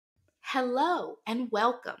Hello and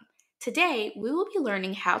welcome. Today we will be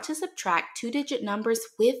learning how to subtract two-digit numbers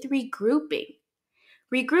with regrouping.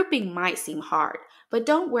 Regrouping might seem hard, but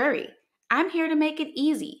don't worry. I'm here to make it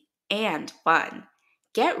easy and fun.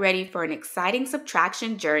 Get ready for an exciting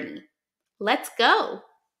subtraction journey. Let's go!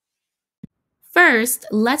 First,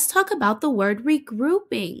 let's talk about the word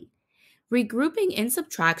regrouping. Regrouping in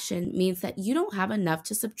subtraction means that you don't have enough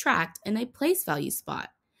to subtract in a place value spot.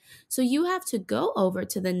 So you have to go over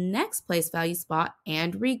to the next place value spot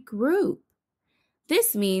and regroup.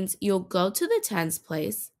 This means you'll go to the tens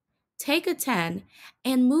place, take a 10,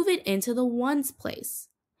 and move it into the ones place.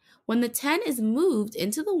 When the 10 is moved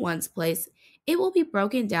into the ones place, it will be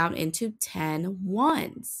broken down into 10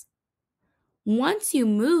 ones. Once you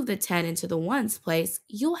move the 10 into the ones place,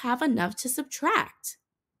 you'll have enough to subtract.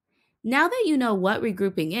 Now that you know what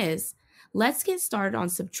regrouping is, let's get started on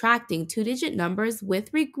subtracting two-digit numbers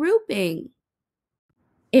with regrouping.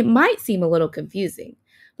 It might seem a little confusing,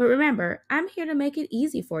 but remember, I'm here to make it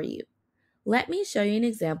easy for you. Let me show you an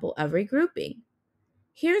example of regrouping.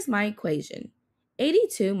 Here's my equation,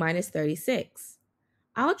 82 minus 36.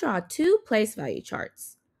 I'll draw two place value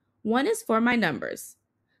charts. One is for my numbers,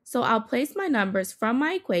 so I'll place my numbers from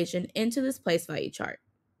my equation into this place value chart.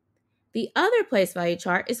 The other place value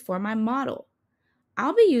chart is for my model.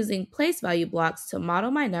 I'll be using place value blocks to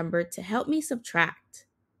model my number to help me subtract.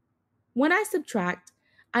 When I subtract,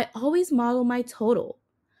 I always model my total.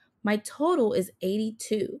 My total is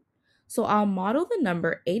 82, so I'll model the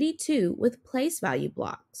number 82 with place value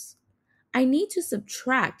blocks. I need to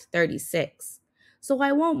subtract 36, so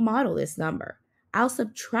I won't model this number. I'll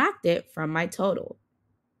subtract it from my total.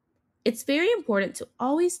 It's very important to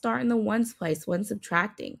always start in the ones place when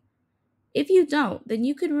subtracting. If you don't, then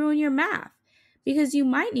you could ruin your math because you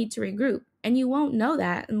might need to regroup and you won't know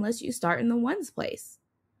that unless you start in the ones place.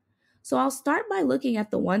 So I'll start by looking at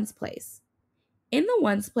the ones place. In the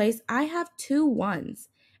ones place, I have two ones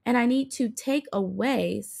and I need to take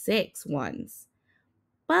away 6 ones.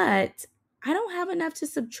 But I don't have enough to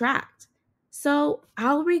subtract, so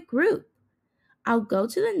I'll regroup. I'll go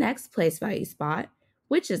to the next place value spot,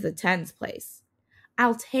 which is the tens place.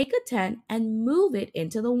 I'll take a 10 and move it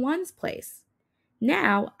into the ones place.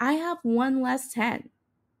 Now I have one less 10.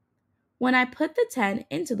 When I put the 10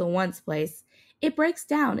 into the ones place, it breaks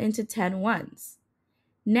down into 10 ones.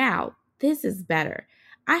 Now, this is better.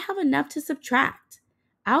 I have enough to subtract.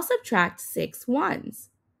 I'll subtract 6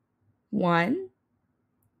 ones. 1,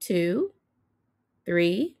 2,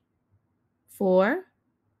 3, 4,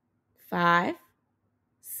 5,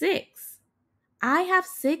 6. I have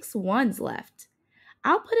 6 ones left.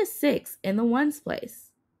 I'll put a 6 in the ones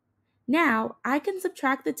place. Now I can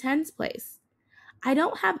subtract the tens place. I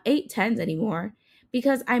don't have 8 tens anymore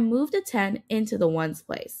because I moved a 10 into the ones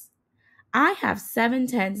place. I have 7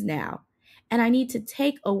 tens now, and I need to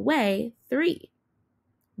take away 3.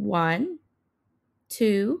 1,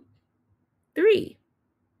 2, 3.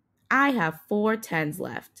 I have 4 tens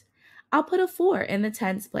left. I'll put a 4 in the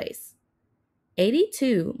tens place.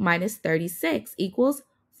 82 minus 36 equals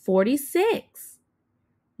 46.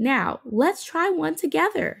 Now, let's try one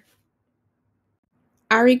together.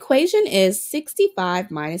 Our equation is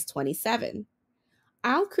 65 minus 27.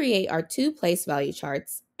 I'll create our two place value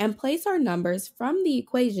charts and place our numbers from the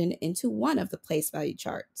equation into one of the place value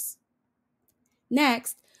charts.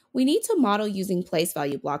 Next, we need to model using place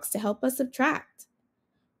value blocks to help us subtract.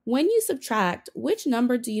 When you subtract, which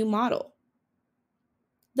number do you model?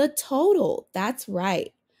 The total, that's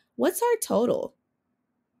right. What's our total?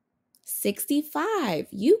 65,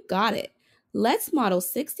 you got it. Let's model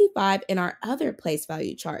 65 in our other place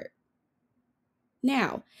value chart.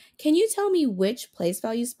 Now, can you tell me which place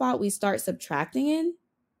value spot we start subtracting in?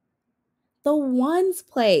 The ones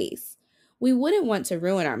place. We wouldn't want to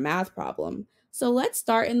ruin our math problem, so let's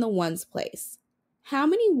start in the ones place. How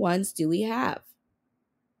many ones do we have?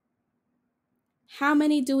 How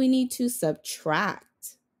many do we need to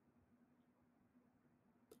subtract?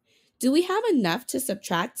 Do we have enough to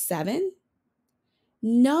subtract 7?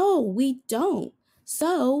 No, we don't.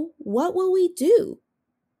 So, what will we do?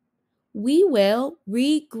 We will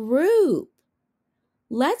regroup.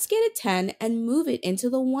 Let's get a 10 and move it into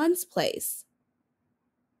the ones place.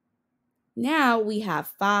 Now we have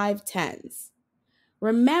 5 tens.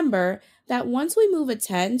 Remember that once we move a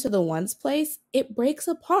 10 to the ones place, it breaks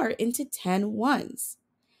apart into 10 ones.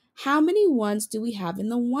 How many ones do we have in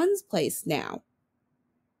the ones place now?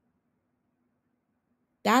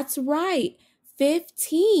 That's right,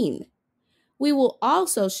 15. We will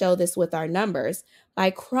also show this with our numbers by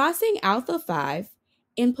crossing out the 5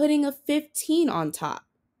 and putting a 15 on top.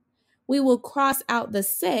 We will cross out the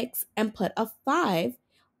 6 and put a 5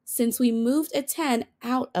 since we moved a 10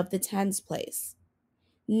 out of the tens place.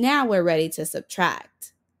 Now we're ready to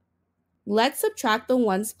subtract. Let's subtract the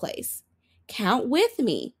ones place. Count with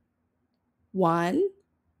me. 1,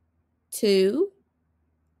 2,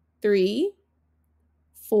 3,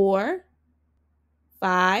 4,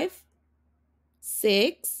 5,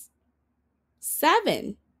 6,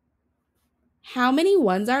 7. How many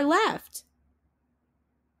ones are left?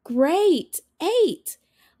 Great, 8.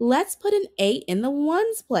 Let's put an 8 in the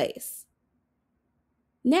ones place.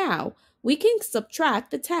 Now, we can subtract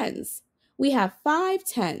the tens. We have 5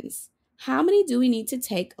 tens. How many do we need to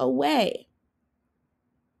take away?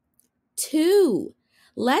 2.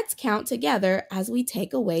 Let's count together as we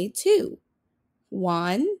take away 2.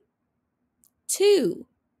 1, 2.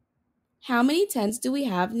 How many tens do we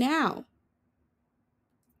have now?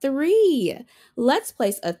 3. Let's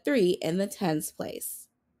place a 3 in the tens place.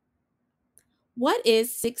 What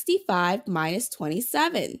is 65 minus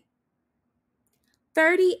 27?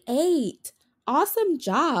 38. Awesome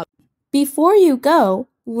job. Before you go,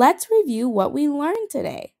 let's review what we learned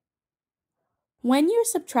today. When you're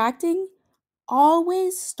subtracting,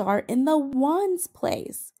 always start in the ones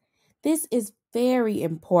place. This is very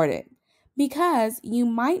important because you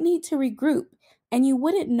might need to regroup, and you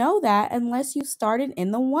wouldn't know that unless you started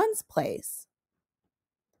in the ones place.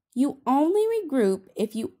 You only regroup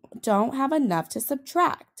if you don't have enough to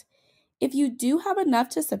subtract. If you do have enough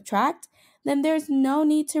to subtract, then there's no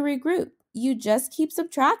need to regroup. You just keep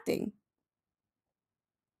subtracting.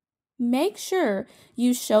 Make sure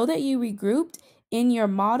you show that you regrouped in your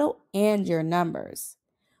model and your numbers.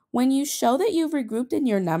 When you show that you've regrouped in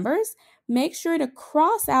your numbers, make sure to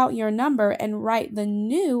cross out your number and write the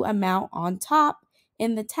new amount on top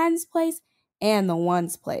in the tens place and the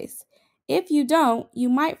ones place. If you don't, you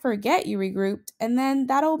might forget you regrouped, and then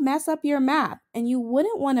that'll mess up your math, and you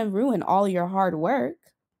wouldn't want to ruin all your hard work.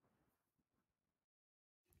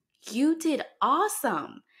 You did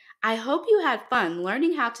awesome! I hope you had fun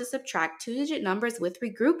learning how to subtract two-digit numbers with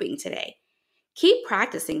regrouping today. Keep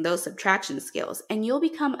practicing those subtraction skills and you'll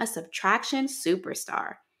become a subtraction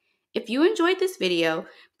superstar. If you enjoyed this video,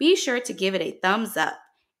 be sure to give it a thumbs up.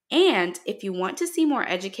 And if you want to see more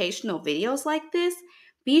educational videos like this,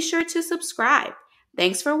 be sure to subscribe.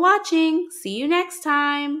 Thanks for watching. See you next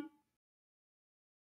time.